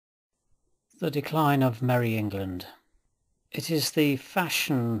The decline of Merry England. It is the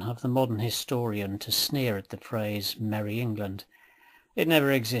fashion of the modern historian to sneer at the phrase Merry England. It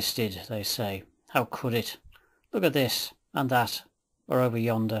never existed, they say. How could it? Look at this, and that, or over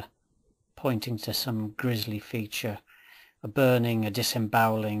yonder, pointing to some grisly feature, a burning, a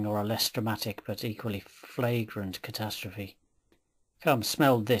disemboweling, or a less dramatic but equally flagrant catastrophe. Come,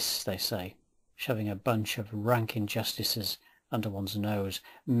 smell this, they say, shoving a bunch of rank injustices under one's nose.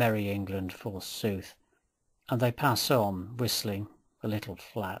 Merry England, forsooth. And they pass on, whistling, a little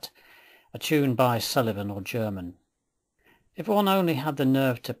flat, a tune by Sullivan or German. If one only had the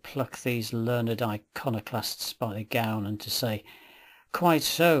nerve to pluck these learned iconoclasts by the gown and to say, "Quite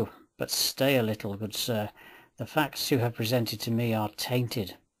so, but stay a little, good sir. The facts you have presented to me are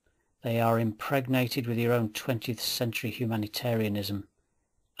tainted. They are impregnated with your own 20th century humanitarianism.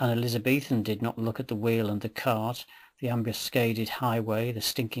 An Elizabethan did not look at the wheel and the cart, the ambuscaded highway, the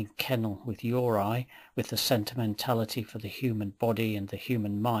stinking kennel with your eye, with the sentimentality for the human body and the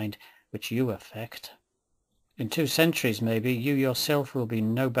human mind which you affect. In 2 centuries, maybe, you yourself will be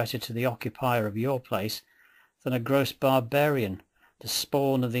no better to the occupier of your place than a gross barbarian, the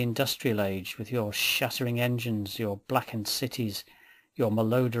spawn of the industrial age, with your shattering engines, your blackened cities, your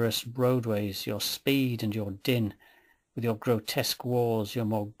malodorous roadways, your speed and your din, with your grotesque wars, your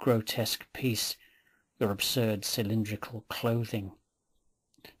more grotesque peace, your absurd cylindrical clothing.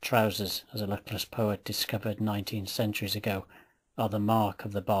 Trousers, as a luckless poet discovered 19 centuries ago, are the mark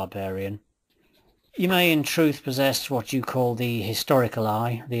of the barbarian. You may in truth possess what you call the historical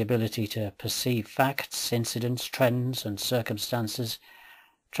eye, the ability to perceive facts, incidents, trends and circumstances,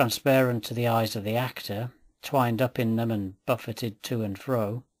 transparent to the eyes of the actor, twined up in them and buffeted to and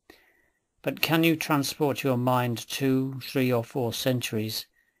fro. But can you transport your mind 2, 3 or 4 centuries,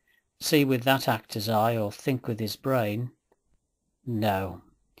 see with that actor's eye or think with his brain? No.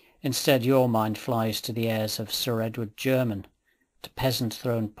 Instead your mind flies to the airs of Sir Edward German, to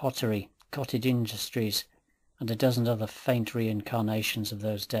peasant-thrown pottery, cottage industries, and a dozen other faint reincarnations of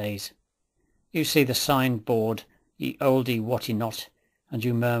those days. You see the signboard, "Ye oldie wotty not," and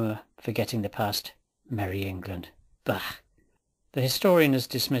you murmur, forgetting the past, "Merry England." Bah! The historian has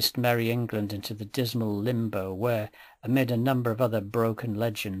dismissed Merry England into the dismal limbo where, amid a number of other broken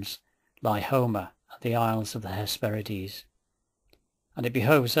legends, lie Homer and the Isles of the Hesperides. And it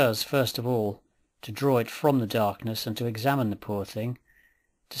behoves us, first of all, to draw it from the darkness and to examine the poor thing,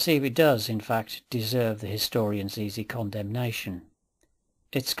 to see if it does, in fact, deserve the historian's easy condemnation.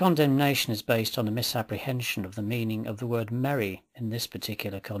 Its condemnation is based on a misapprehension of the meaning of the word merry in this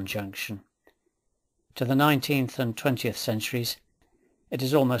particular conjunction. To the 19th and 20th centuries, it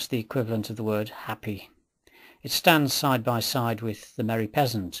is almost the equivalent of the word happy. It stands side by side with the merry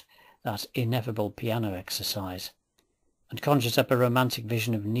peasant, that ineffable piano exercise, and conjures up a romantic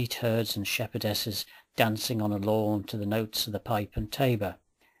vision of neat herds and shepherdesses dancing on a lawn to the notes of the pipe and tabor.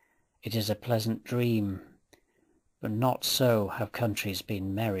 It is a pleasant dream, but not so have countries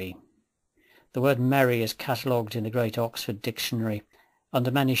been merry. The word merry is catalogued in the great Oxford Dictionary under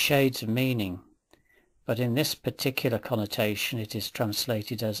many shades of meaning, but in this particular connotation it is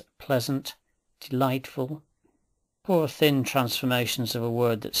translated as pleasant, delightful, poor thin transformations of a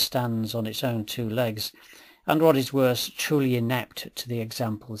word that stands on its own 2 legs, and what is worse, truly inept to the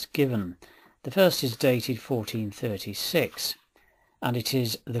examples given. The first is dated 1436, and it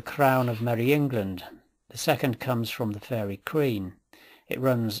is the crown of Merry England. The second comes from the Fairy Queen. It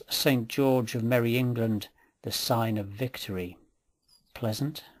runs, "St. George of Merry England, the sign of victory."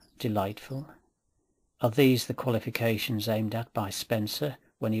 Pleasant, delightful. Are these the qualifications aimed at by Spenser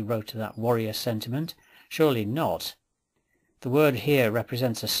when he wrote that warrior sentiment? Surely not. The word here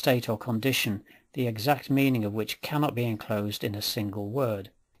represents a state or condition, the exact meaning of which cannot be enclosed in a single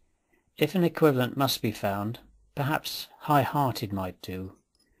word. If an equivalent must be found, perhaps high-hearted might do.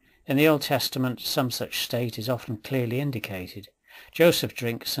 In the Old Testament some such state is often clearly indicated. Joseph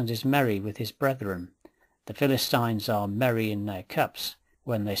drinks and is merry with his brethren. The Philistines are merry in their cups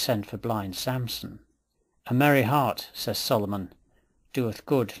when they send for blind Samson. "A merry heart," says Solomon, "doeth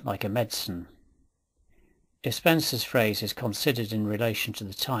good like a medicine." If Spenser's phrase is considered in relation to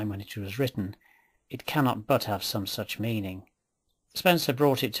the time when it was written, it cannot but have some such meaning. Spenser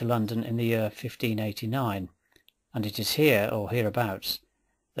brought it to London in the year 1589, and it is here, or hereabouts,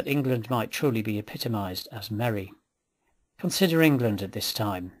 that England might truly be epitomised as merry. Consider England at this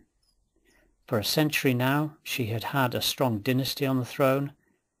time. For a century now she had had a strong dynasty on the throne,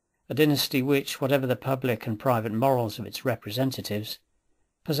 a dynasty which, whatever the public and private morals of its representatives,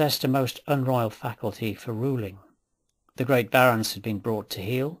 possessed a most unroyal faculty for ruling. The great barons had been brought to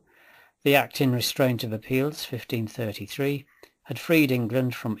heel. The Act in Restraint of Appeals, 1533, had freed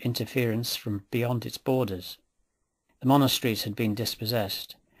England from interference from beyond its borders. The monasteries had been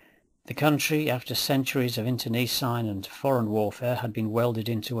dispossessed. The country, after centuries of internecine and foreign warfare, had been welded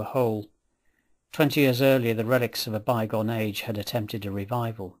into a whole. 20 years earlier, the relics of a bygone age had attempted a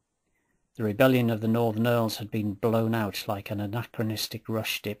revival. The rebellion of the Northern Earls had been blown out like an anachronistic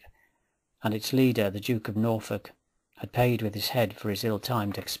rush-dip, and its leader, the Duke of Norfolk, had paid with his head for his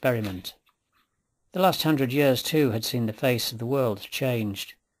ill-timed experiment. The last 100 years, too, had seen the face of the world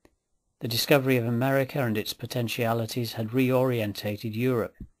changed. The discovery of America and its potentialities had reorientated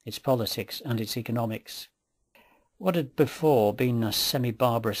Europe, its politics and its economics. What had before been a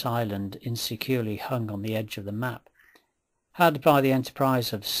semi-barbarous island insecurely hung on the edge of the map had, by the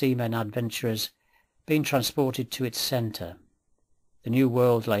enterprise of seamen adventurers, been transported to its centre. The new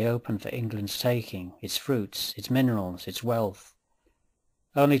world lay open for England's taking, its fruits, its minerals, its wealth.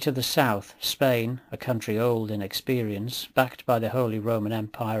 Only to the south, Spain, a country old in experience, backed by the Holy Roman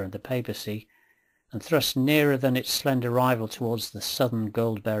Empire and the papacy, and thrust nearer than its slender rival towards the southern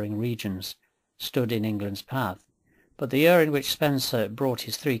gold-bearing regions, stood in England's path. But the year in which Spencer brought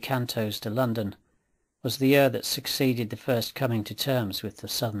his 3 cantos to London was the year that succeeded the first coming to terms with the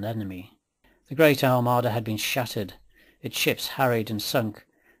southern enemy. The great Armada had been shattered, its ships harried and sunk,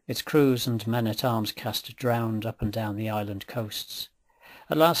 its crews and men-at-arms cast drowned up and down the island coasts.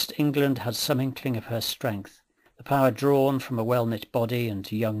 At last England had some inkling of her strength, the power drawn from a well-knit body and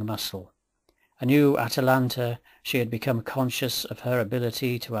young muscle. A new Atalanta, she had become conscious of her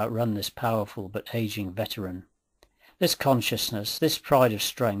ability to outrun this powerful but aging veteran. This consciousness, this pride of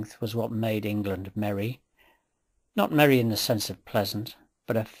strength, was what made England merry. Not merry in the sense of pleasant,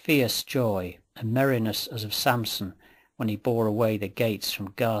 but a fierce joy, a merriness as of Samson when he bore away the gates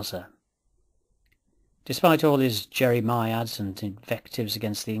from Gaza. Despite all his jeremiads and invectives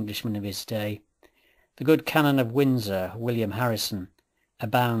against the Englishmen of his day, the good canon of Windsor, William Harrison,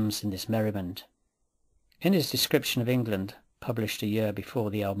 abounds in this merriment. In his description of England, published a year before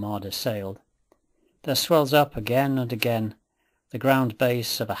the Armada sailed, there swells up again and again the ground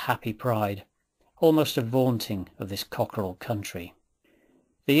base of a happy pride, almost a vaunting of this cockerel country.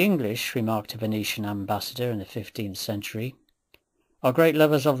 The English, remarked a Venetian ambassador in the 15th century, are great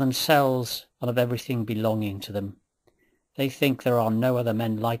lovers of themselves and of everything belonging to them. They think there are no other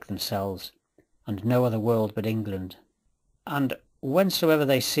men like themselves, and no other world but England. And whensoever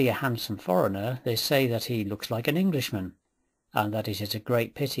they see a handsome foreigner, they say that he looks like an Englishman, and that it is a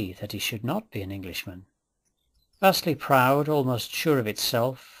great pity that he should not be an Englishman. Vastly proud, almost sure of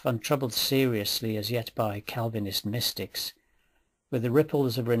itself, untroubled seriously as yet by Calvinist mystics, with the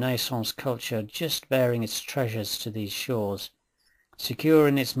ripples of Renaissance culture just bearing its treasures to these shores, secure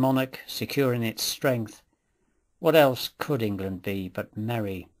in its monarch, secure in its strength, what else could England be but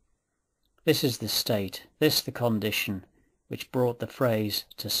merry? This is the state, this the condition, which brought the phrase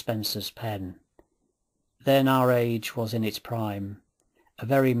to Spencer's pen. Then our age was in its prime, a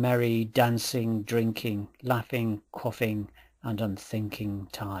very merry, dancing, drinking, laughing, quaffing, and unthinking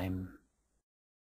time.